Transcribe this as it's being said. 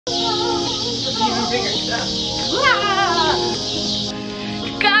Guys,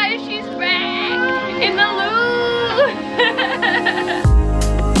 she's back in the loo.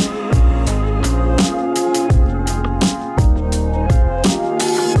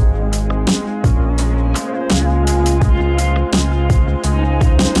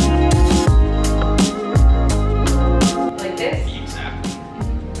 Like this? Exactly.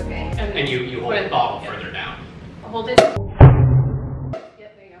 Okay. And you hold the bottle further down. I'll hold it.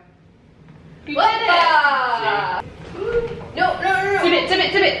 Yep, there you go. You did it! No.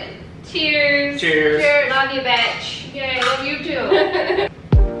 Tip it. Cheers. Cheers. Love you, bitch. Yay, love you too.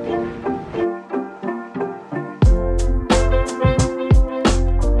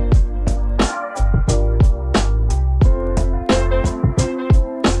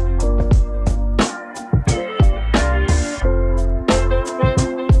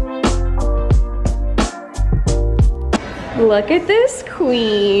 Look at this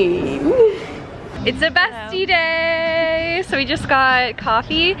queen. It's a bestie day. So we just got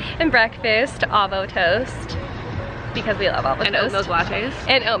coffee and breakfast, avo toast, because we love avo toast. And oat milk lattes.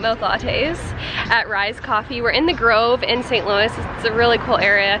 And oat milk lattes at Rise Coffee. We're in the Grove in St. Louis. It's a really cool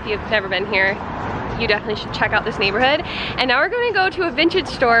area. If you've never been here, you definitely should check out this neighborhood. And now we're gonna go to a vintage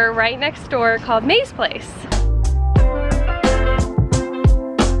store right next door called May's Place.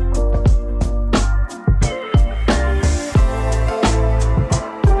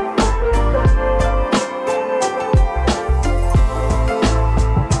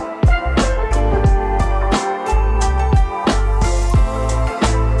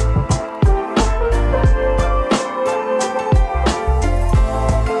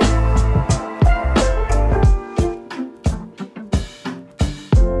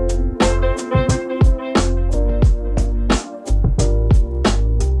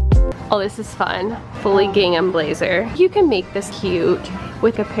 Oh, this is fun. Fully gingham blazer. You can make this cute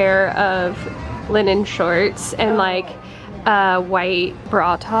with a pair of linen shorts and like a white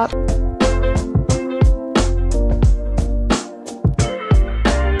bra top.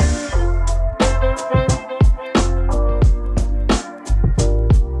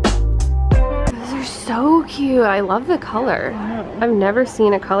 Those are so cute. I love the color. I've never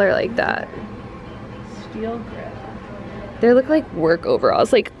seen a color like that. Steel grip. They look like work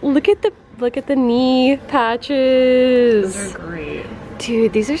overalls. Like, look at the knee patches. Those are great.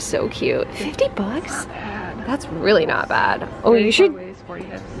 Dude, these are so cute. 50 bucks? Not bad. That's really not bad. Oh, you should 40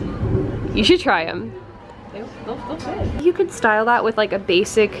 hips. You should try them. They'll fit. You could style that with like a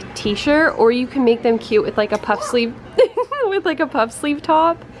basic t-shirt, or you can make them cute with like a puff sleeve with like a puff sleeve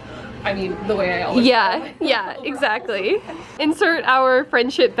top. I mean, the way I always Yeah, exactly. Insert our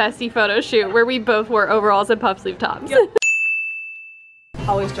friendship bestie photo shoot where we both wore overalls and puff sleeve tops. Yep.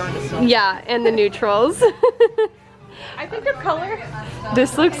 Always drawn to silk. Yeah, and the neutrals. I think of color.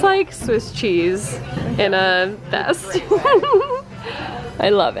 This looks like Swiss cheese in a vest. I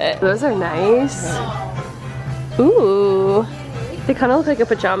love it. Those are nice. Ooh. They kind of look like a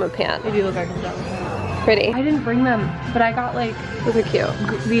pajama pant. They do look like a pajama pant. Pretty. I didn't bring them, but I got like Those are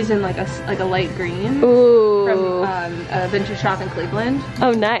cute. these in like a light green. Ooh. From a vintage shop in Cleveland.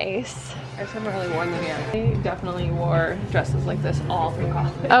 Oh, nice. I just haven't really worn them yet. I definitely wore dresses like this all through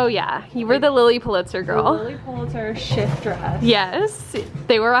college. Oh yeah, you were the Lily Pulitzer girl. The Lily Pulitzer shift dress. Yes,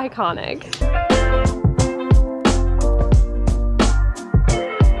 they were iconic.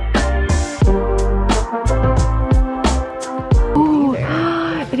 Ooh,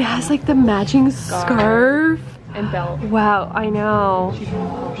 it has like the matching scarf. And belt. Wow, I know.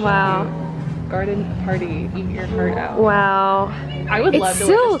 Wow. Garden party, eat your heart out. Wow. I would It's love to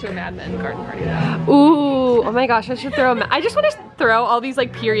wear silk. this to a Mad Men garden party. Ooh, oh my gosh, I should throw I just want to throw all these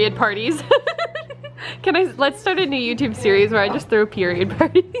like period parties. Let's start a new YouTube series where I just throw period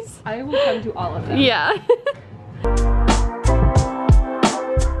parties. I will come to all of them. Yeah.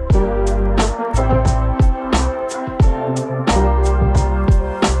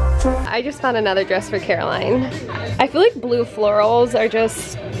 I just found another dress for Caroline. I feel like blue florals are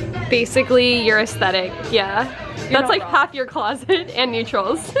just basically your aesthetic. Yeah. That's like wrong. half your closet and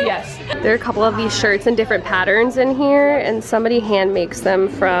neutrals. Yes. There are a couple of these shirts in different patterns in here, and somebody hand makes them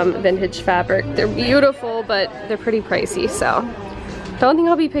from vintage fabric. They're beautiful, but they're pretty pricey, so don't think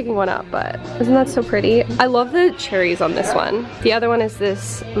I'll be picking one up, but isn't that so pretty? I love the cherries on this one. The other one is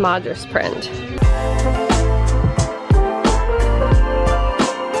this Madras print.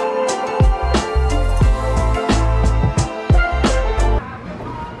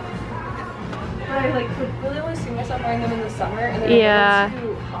 Wearing them in the summer, and then Yeah. it's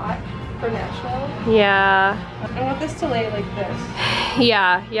too hot for Nashville. Yeah. I want this to lay like this.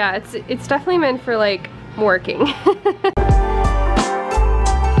 Yeah, it's definitely meant for like working.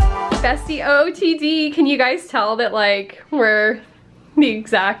 Bestie OTD. Can you guys tell that like we're the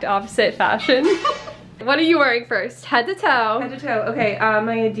exact opposite fashion? What are you wearing first? Head to toe. Head to toe. Okay,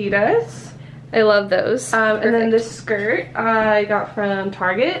 my Adidas. I love those. And then this skirt I got from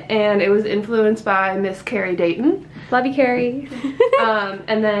Target, and it was influenced by Miss Carrie Dayton. Love you, Carrie.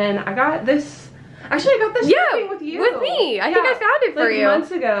 And then I got this. Actually, I got this shipping with you. With me. I think I found it for like you.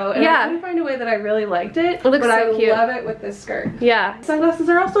 months ago. And I couldn't find a way that I really liked it. It looks but so I cute. love it with this skirt. Yeah. Sunglasses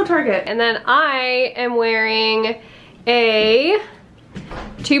are also Target. And then I am wearing a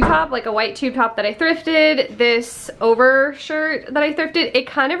tube top, like a white tube top that I thrifted. This over shirt that I thrifted, it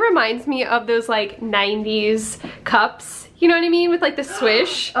kind of reminds me of those like 90s cups. You know what I mean? With like the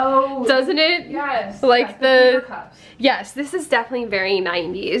swish. Oh. Doesn't it? Yes. Like the cups. Yes, this is definitely very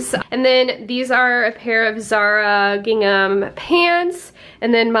 90s. And then these are a pair of Zara gingham pants.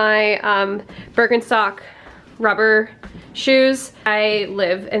 And then my Birkenstock rubber shoes. I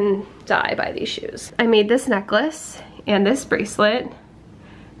live and die by these shoes. I made this necklace and this bracelet.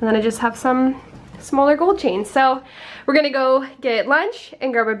 And then I just have some smaller gold chains. So we're gonna go get lunch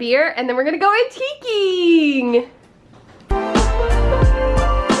and grab a beer, and then we're gonna go antiquing.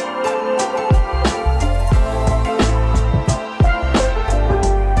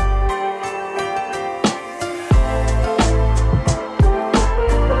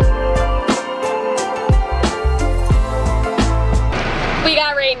 We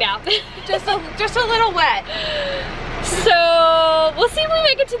got rained out. Just a little wet. So we'll see if we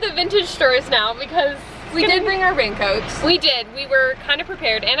make it to the vintage stores now, because We did bring our raincoats. we did. We were kind of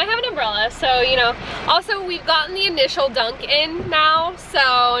prepared, and I have an umbrella, so you know. Also, we've gotten the initial dunk in now,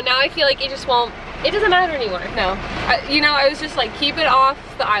 so now I feel like it just won't. It doesn't matter anymore. No, you know, I was just like, keep it off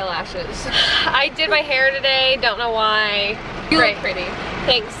the eyelashes. I did my hair today. Don't know why. You look pretty.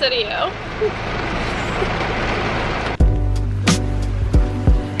 Thanks. So do you.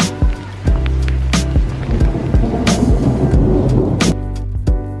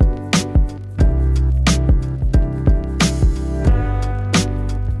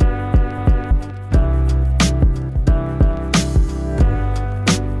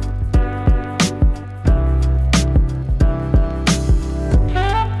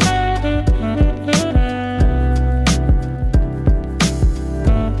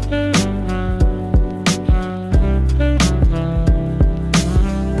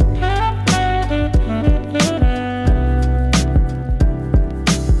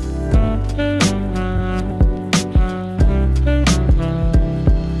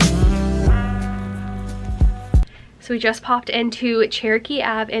 So we just popped into Cherokee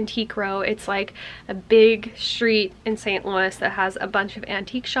Ave Antique Row. It's like a big street in St. Louis that has a bunch of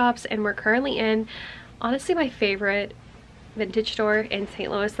antique shops, and we're currently in, honestly, my favorite vintage store in St.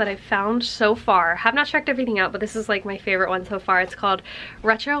 Louis that I've found so far. Have not checked everything out, but this is like my favorite one so far. It's called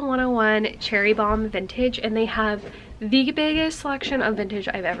Retro 101 Cherry Bomb Vintage, and they have the biggest selection of vintage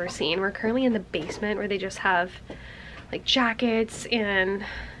I've ever seen. We're currently in the basement where they just have like jackets and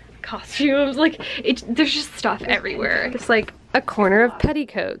costumes, like there's just stuff everywhere. It's like a corner of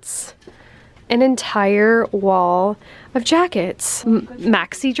petticoats, an entire wall of jackets,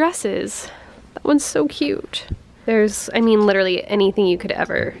 maxi dresses. That one's so cute. There's, I mean, literally anything you could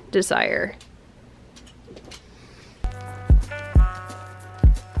ever desire.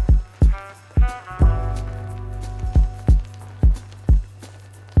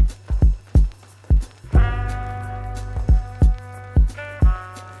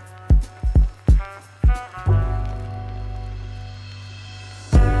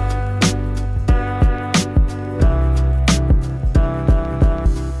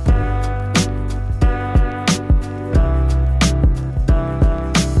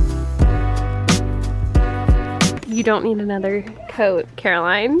 You don't need another coat,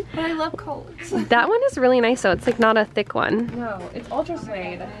 Caroline. But I love coats. That one is really nice though. It's like not a thick one. No, it's ultra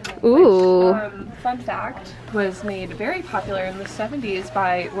suede. Ooh. Which, fun fact, was made very popular in the 70s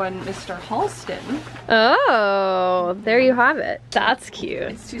by one Mr. Halston. Oh, there you have it. That's cute.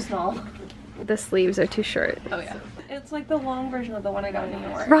 It's too small. The sleeves are too short. Oh yeah. It's like the long version of the one I got in New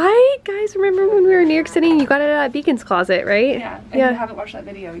York. Right? Guys, remember when we were in New York City and you got it at Beacon's Closet, right? Yeah. If you haven't watched that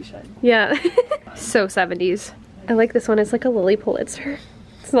video, you should. Yeah. So 70s. I like this one. It's like a Lily Pulitzer.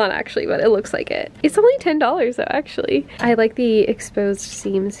 It's not actually, but it looks like it. It's only $10 though, actually. I like the exposed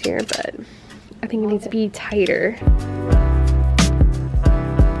seams here, but I think it needs to be tighter.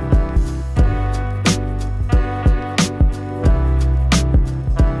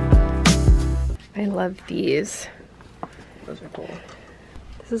 I love these. Those are cool.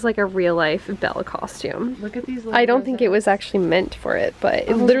 This is like a real life Belle costume. Look at these. I don't think it was actually meant for it, but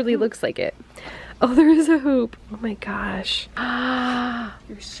it literally looks like it. Oh, there is a hoop. Oh my gosh.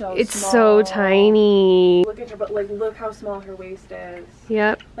 You're so It's small. so tiny. Look at her, but like look how small her waist is.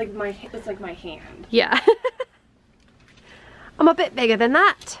 Yep. Like it's like my hand. Yeah. I'm a bit bigger than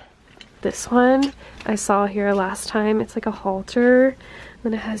that. This one I saw here last time. It's like a halter.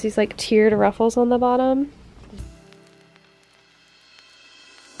 Then it has these like tiered ruffles on the bottom.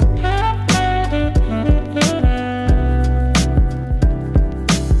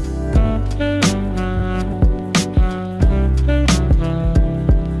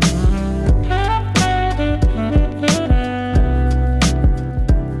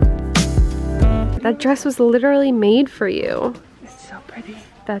 That dress was literally made for you. It's so pretty.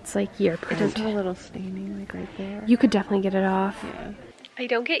 That's like year It print. does have a little staining like right there. You could definitely get it off. Yeah. I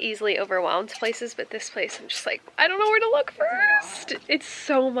don't get easily overwhelmed places, but this place I'm just like, I don't know where to look first. It's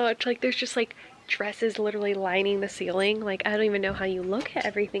so much. Like there's just like dresses literally lining the ceiling. Like I don't even know how you look at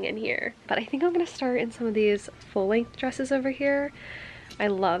everything in here. But I think I'm gonna start in some of these full-length dresses over here. I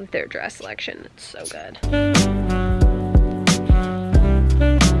love their dress selection. It's so good.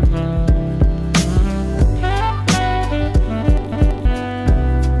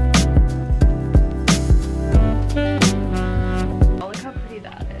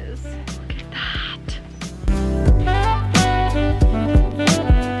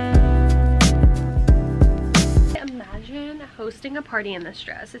 Hosting a party in this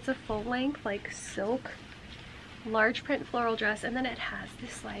dress. It's a full length like silk large print floral dress, and then it has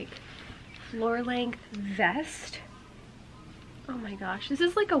this like floor length vest. Oh my gosh, this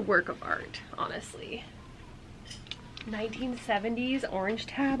is like a work of art, honestly. 1970s orange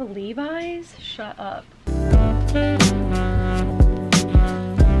tab Levi's. Shut up.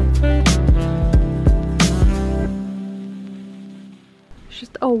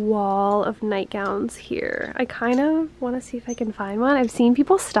 Just a wall of nightgowns here. I kind of want to see if I can find one. I've seen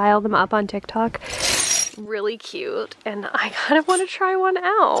people style them up on TikTok. Really cute. And I kind of want to try one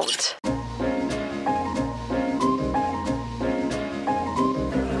out.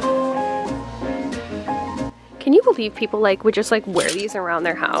 Can you believe people like would just like wear these around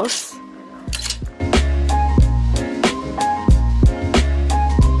their house?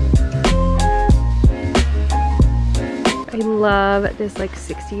 I love this like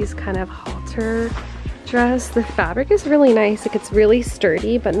 60s kind of halter dress. The fabric is really nice. Like it's really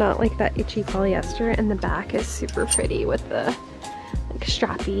sturdy, but not like that itchy polyester. And the back is super pretty with the like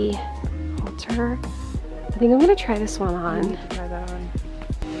strappy halter. I think I'm gonna try this one on. You need to try that on.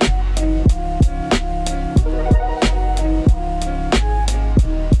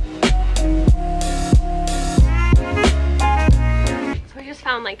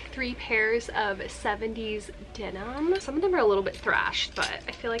 Found like 3 pairs of 70s denim. Some of them are a little bit thrashed, but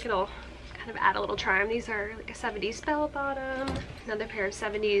I feel like it'll kind of add a little charm. These are like a 70s bell bottom, another pair of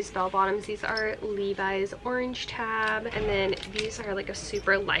 70s bell bottoms. These are Levi's orange tab, and then these are like a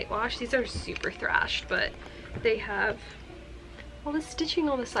super light wash. These are super thrashed, but they have all the stitching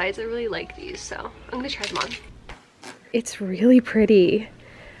on the sides. I really like these, so I'm gonna try them on. It's really pretty.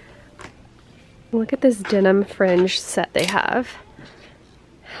 Look at this denim fringe set they have.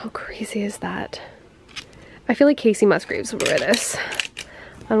 How crazy is that? I feel like Casey Musgraves would wear this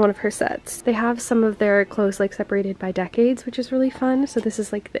on one of her sets. They have some of their clothes like separated by decades, which is really fun. So this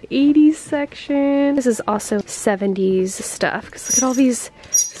is like the 80s section. This is also 70s stuff, because look at all these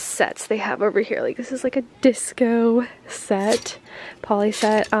sets they have over here. Like this is like a disco set, poly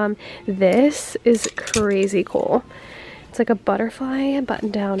set. This is crazy cool. It's like a butterfly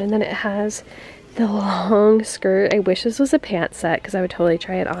button down, and then it has the long skirt. I wish this was a pant set because I would totally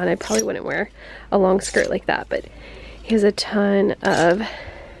try it on. I probably wouldn't wear a long skirt like that, but he has a ton of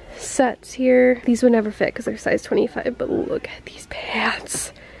sets here. These would never fit because they're size 25, but look at these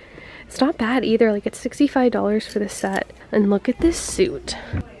pants. It's not bad either. Like it's $65 for the set. And look at this suit.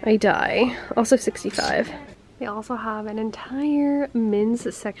 I die. Also $65. They also have an entire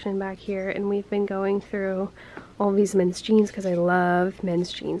men's section back here, and we've been going through all these men's jeans because I love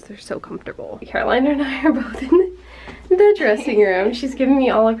men's jeans. They're so comfortable. Carolina and I are both in the dressing room. She's giving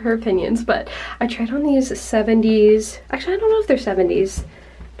me all of her opinions, but I tried on these 70s. Actually, I don't know if they're 70s.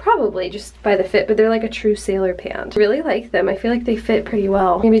 Probably just by the fit, but they're like a true sailor pant. I really like them. I feel like they fit pretty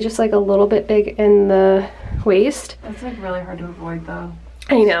well. Maybe just like a little bit big in the waist. That's like really hard to avoid though.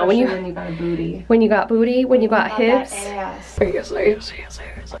 I know, when you got a booty. When you got booty, when you got hips. Ass.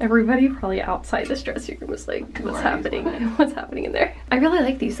 Everybody probably outside this dressing room was like, what's happening? What's happening in there? I really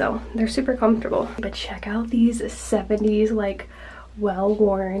like these though. They're super comfortable. But check out these 70s like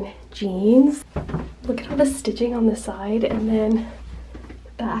well-worn jeans. Look at all the stitching on the side, and then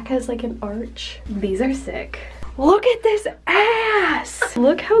the back has like an arch. These are sick. Look at this ass!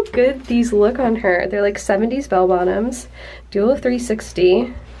 Look how good these look on her. They're like 70s bell bottoms. Do a little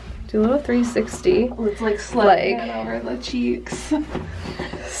 360. Do a little 360. Oh, it's like sliding over the cheeks.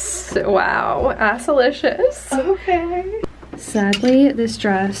 Wow, assalicious. Okay. Sadly, this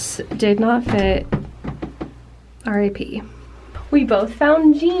dress did not fit. R.I.P. We both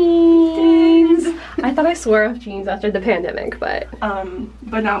found jeans. I thought I swore off jeans after the pandemic, but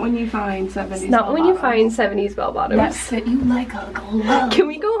not when you find 70s. Not when you find 70s bell bottoms. That fit you like a glove. Can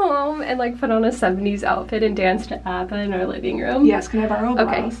we go home and like put on a 70s outfit and dance to ABBA in our living room? Yes, can I borrow a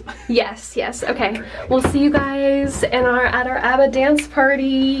Okay. blouse? Yes, yes, okay. We'll see you guys at our ABBA dance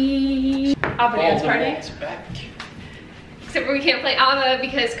party. ABBA dance party? Except for we can't play ABBA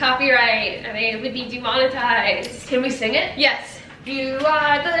because copyright and it would be demonetized. Can we sing it? Yes. You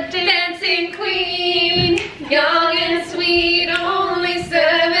are the dancing queen, young and sweet, only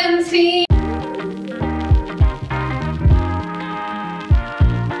 17.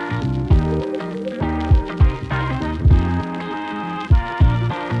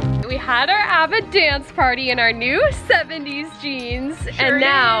 We had our ABBA dance party in our new 70s jeans. And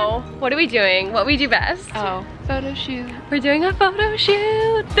now, what are we doing? What we do best? Oh, photo shoot. We're doing a photo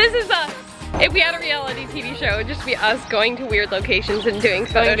shoot. This is us. If we had a reality TV show, it would just be us going to weird locations and doing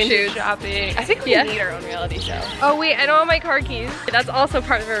photo shoots. Shopping. I think we need our own reality show. Oh wait, I don't have my car keys. That's also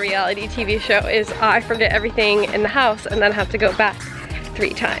part of a reality TV show is I forget everything in the house and then have to go back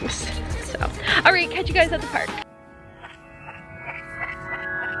 3 times. So, all right, catch you guys at the park.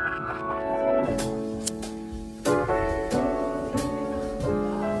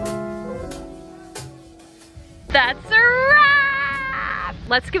 That's a wrap!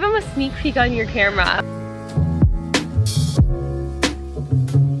 Let's give him a sneak peek on your camera.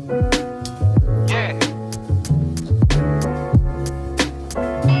 Yeah.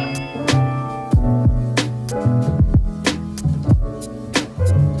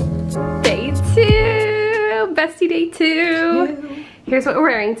 Day 2! Bestie day 2! Here's what we're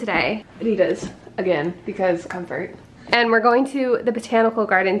wearing today. Adidas, again, because comfort. And we're going to the botanical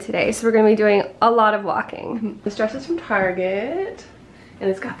garden today, so we're going to be doing a lot of walking. This dress is from Target, and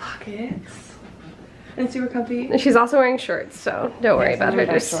it's got pockets, and it's super comfy. And she's also wearing shorts, so don't worry about her.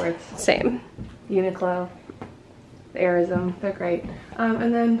 Just shorts. same. Uniqlo, the Arizona, they're great.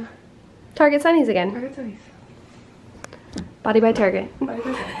 And then Target sunnies again. Target sunnies. Body by Target.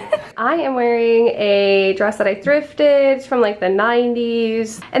 I am wearing a dress that I thrifted. It's from like the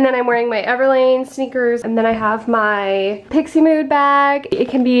 90s. And then I'm wearing my Everlane sneakers. And then I have my Pixie Mood bag. It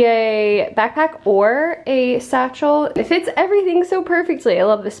can be a backpack or a satchel. It fits everything so perfectly. I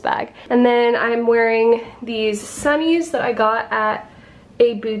love this bag. And then I'm wearing these sunnies that I got at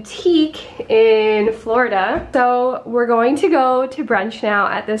a boutique in Florida. So we're going to go to brunch now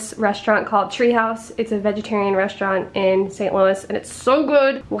at this restaurant called Treehouse. It's a vegetarian restaurant in St. Louis and it's so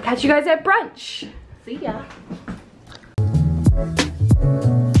good. We'll catch you guys at brunch. See ya.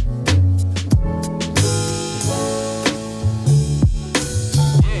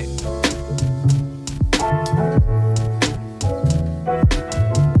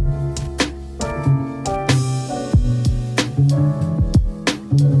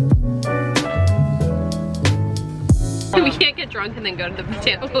 We can't get drunk and then go to the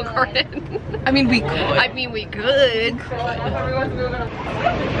botanical garden. I mean, we could. I mean, we could.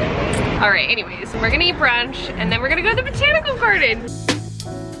 All right, anyways, we're gonna eat brunch and then we're gonna go to the botanical garden.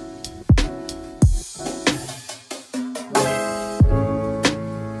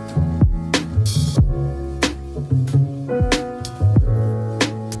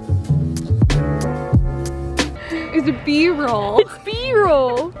 It's a B-roll. It's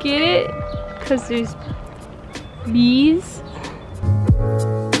B-roll. Get it? Because there's bees.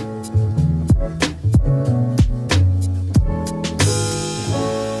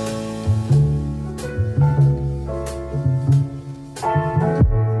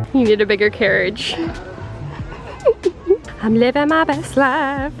 You need a bigger carriage. I'm living my best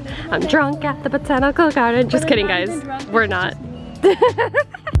life. I'm drunk at the botanical garden. Just kidding, guys. We're not.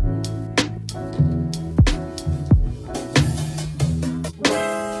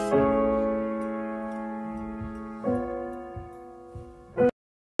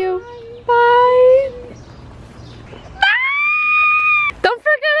 Bye. Don't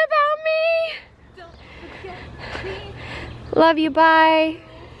forget about me. Love you, bye.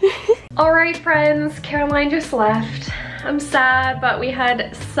 All right, friends, Caroline just left. I'm sad, but we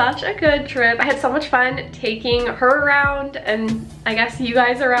had such a good trip. I had so much fun taking her around and I guess you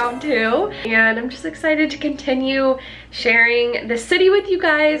guys around too. And I'm just excited to continue sharing the city with you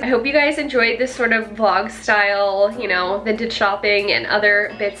guys. I hope you guys enjoyed this sort of vlog style, you know, vintage shopping and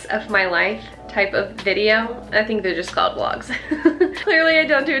other bits of my life type of video. I think they're just called vlogs. Clearly I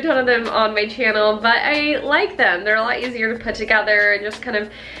don't do a ton of them on my channel, but I like them. They're a lot easier to put together and just kind of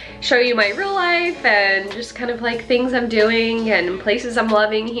show you my real life and just kind of like things I'm doing and places I'm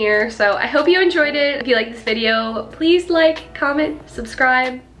loving here. So I hope you enjoyed it. If you like this video, please like, comment,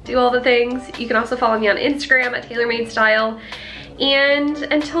 subscribe, do all the things. You can also follow me on Instagram at TaylorMadeStyle. And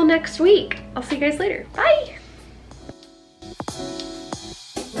until next week, I'll see you guys later. Bye!